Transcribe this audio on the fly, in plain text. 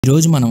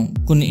ఈరోజు మనం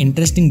కొన్ని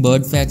ఇంట్రెస్టింగ్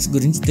బర్డ్ ఫ్యాక్ట్స్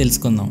గురించి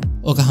తెలుసుకుందాం.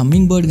 ఒక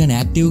హమ్మింగ్ బర్డ్ గాని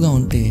యాక్టివ్గా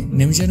ఉంటే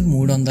నిమిషానికి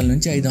 300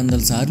 నుంచి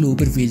 500 సార్లు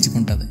ఊపిరి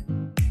పీల్చుకుంటుంది.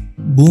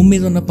 భూమి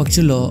మీద ఉన్న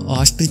పక్షుల్లో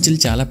ఆస్ట్రిచ్లు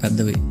చాలా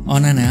పెద్దవి.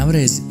 ఆన్ అన్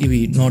యావరేజ్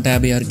ఇవి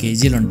 156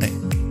 కేజీలు ఉంటాయి,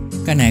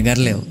 కానీ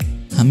ఎగరలేవు.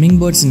 హమ్మింగ్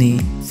బర్డ్స్ని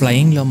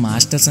ఫ్లయింగ్లో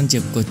మాస్టర్స్ అని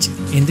చెప్పుకోవచ్చు.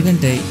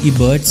 ఎందుకంటే ఈ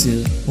బర్డ్స్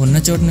ఉన్న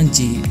చోట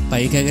నుంచి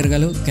పైకి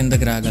ఎగరగలవు,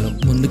 కిందకి రాగలవు,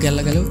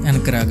 ముందుకెళ్ళగలవు,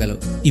 వెనక్కి రాగలవు.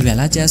 ఇవి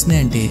ఎలా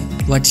చేస్తున్నాయంటే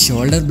వాటి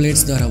షోల్డర్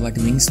బ్లేడ్స్ ద్వారా వాటి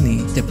వింగ్స్ని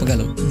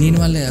తిప్పగలవు.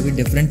 దీనివల్ల అవి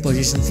డిఫరెంట్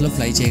పొజిషన్స్లో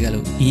ఫ్లై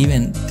చేయగలవు.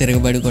 ఈవెన్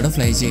తిరగబడి కూడా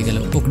ఫ్లై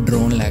చేయగలవు, ఒక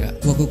డ్రోన్ లాగా.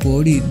 ఒక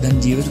కోడి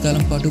దాని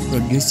జీవితకాలం పాటు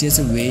ప్రొడ్యూస్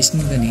చేసే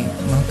వేస్ట్ని కానీ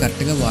మనం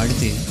కరెక్ట్గా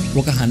వాడితే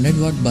ఒక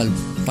 100 వాట్ బల్బ్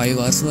 5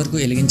 అవర్స్ వరకు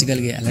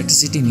వెలిగించగలిగే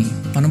ఎలక్ట్రిసిటీని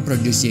మనం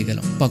ప్రొడ్యూస్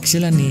చేయగలం.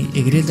 పక్షులన్నీ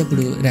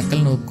ఎగిరేటప్పుడు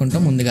రెక్కలు నొప్పుకుంటూ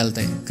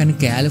ముందుకెళ్తాయి, కానీ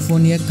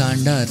కాలిఫోర్నియా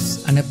కాండార్స్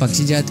అనే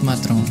పక్షి జాతి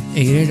మాత్రం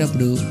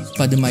ఎగిరేటప్పుడు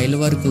 10 మైళ్ళ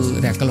వరకు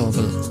రెక్కలు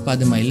ఊపదు.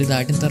 10 మైళ్ళు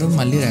దాటిన తర్వాత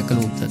మళ్ళీ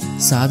రెక్కలు ఊపుతుంది.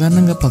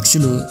 సాధారణంగా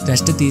పక్షులు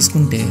రెస్ట్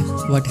తీసుకుంటే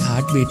వాటి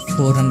heart beat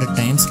 400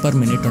 times per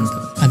minute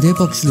ఉంటుంది. అదే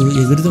పక్షులు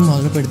ఎగురుతూ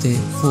మొదలు పెడితే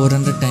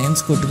 400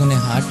 టైమ్స్ కొట్టుకునే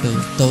హార్ట్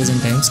 1000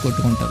 టైమ్స్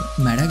కొట్టుకుంటారు.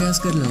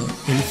 మెడగాస్కర్లో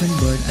ఎలిఫెంట్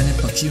బర్డ్ అనే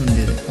పక్షి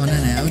ఉండేది. ఆన్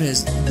అన్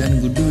యావరేజ్ దాని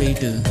గుడ్డు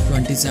వెయిట్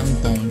 27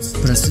 పౌండ్స్.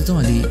 ప్రస్తుతం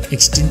అది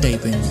ఎక్స్టింక్ట్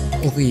అయిపోయింది.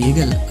 ఒక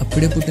ఈగల్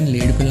అప్పుడే పుట్టిన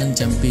లేడి పిల్లని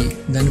చంపి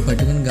దాన్ని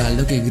పట్టుకుని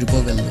గాల్లోకి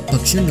ఎగిరిపోగలదు.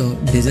 పక్షుల్లో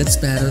డెజర్ట్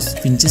స్పారోస్,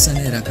 ఫించెస్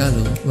అనే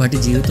రకాలు వాటి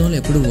జీవితంలో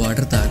ఎప్పుడు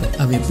వాటర్ తాగవు.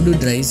 అవి ఎప్పుడు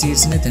డ్రై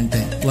సీడ్స్ నే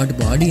తింటాయి. వాటి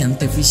బాడీ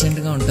ఎంత ఎఫిషియెంట్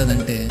గా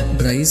ఉంటుందంటే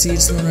డ్రై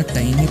సీడ్స్ లో ఉన్న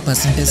టైనీ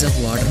పర్సెంటేజ్ ఆఫ్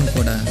వాటర్ ని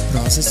కూడా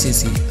ప్రాసెస్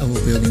చేసి అవి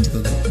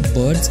ఉపయోగించుకోగలవు.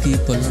 బర్డ్స్ కి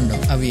పళ్ళు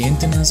ఉండవు. అవి ఏం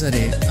తిన్నా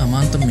సరే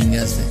అమాంతం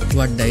మింగేస్తాయి.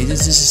 వాటి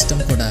డైజెస్టివ్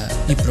సిస్టమ్ కూడా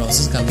ఈ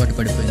ప్రాసెస్ కి అలవాటు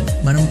పడిపోయింది.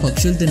 మనం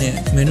పక్షులు తినే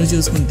మెనూ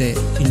చూసుకుంటే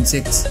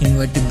insects,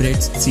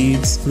 invertebrates,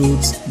 seeds,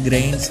 fruits,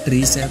 grains,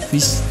 trees,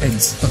 fish,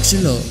 eggs.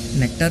 పక్షుల్లో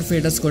nectar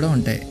feeders కూడా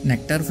ఉంటాయి.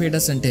 నెక్టార్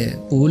ఫీడర్స్ అంటే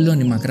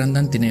పువ్వుల్లోని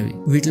మకరందాన్ని తినేవి.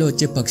 వీటిలో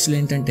వచ్చే పక్షులు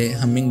ఏంటంటే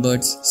humming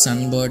birds,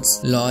 sun birds,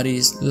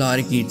 lorries,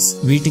 లారికీట్స్.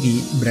 వీటికి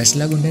బ్రష్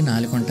లాగా ఉండే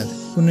నాలుక ఉంటుంది.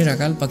 కొన్ని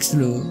రకాల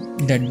పక్షులు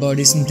డెడ్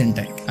బాడీస్ ని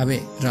తింటాయి, అవే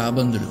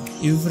రాబందులు.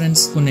 ఇవి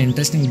ఫ్రెండ్స్ కొన్ని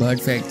ఇంట్రెస్టింగ్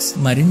బర్డ్ ఫ్యాక్ట్స్.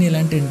 మరిన్ని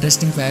ఇలాంటి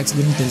ఇంట్రెస్టింగ్ ఫ్యాక్ట్స్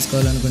గురించి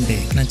తెలుసుకోవాలనుకుంటే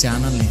నా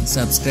ఛానల్ని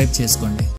సబ్స్క్రైబ్ చేసుకోండి.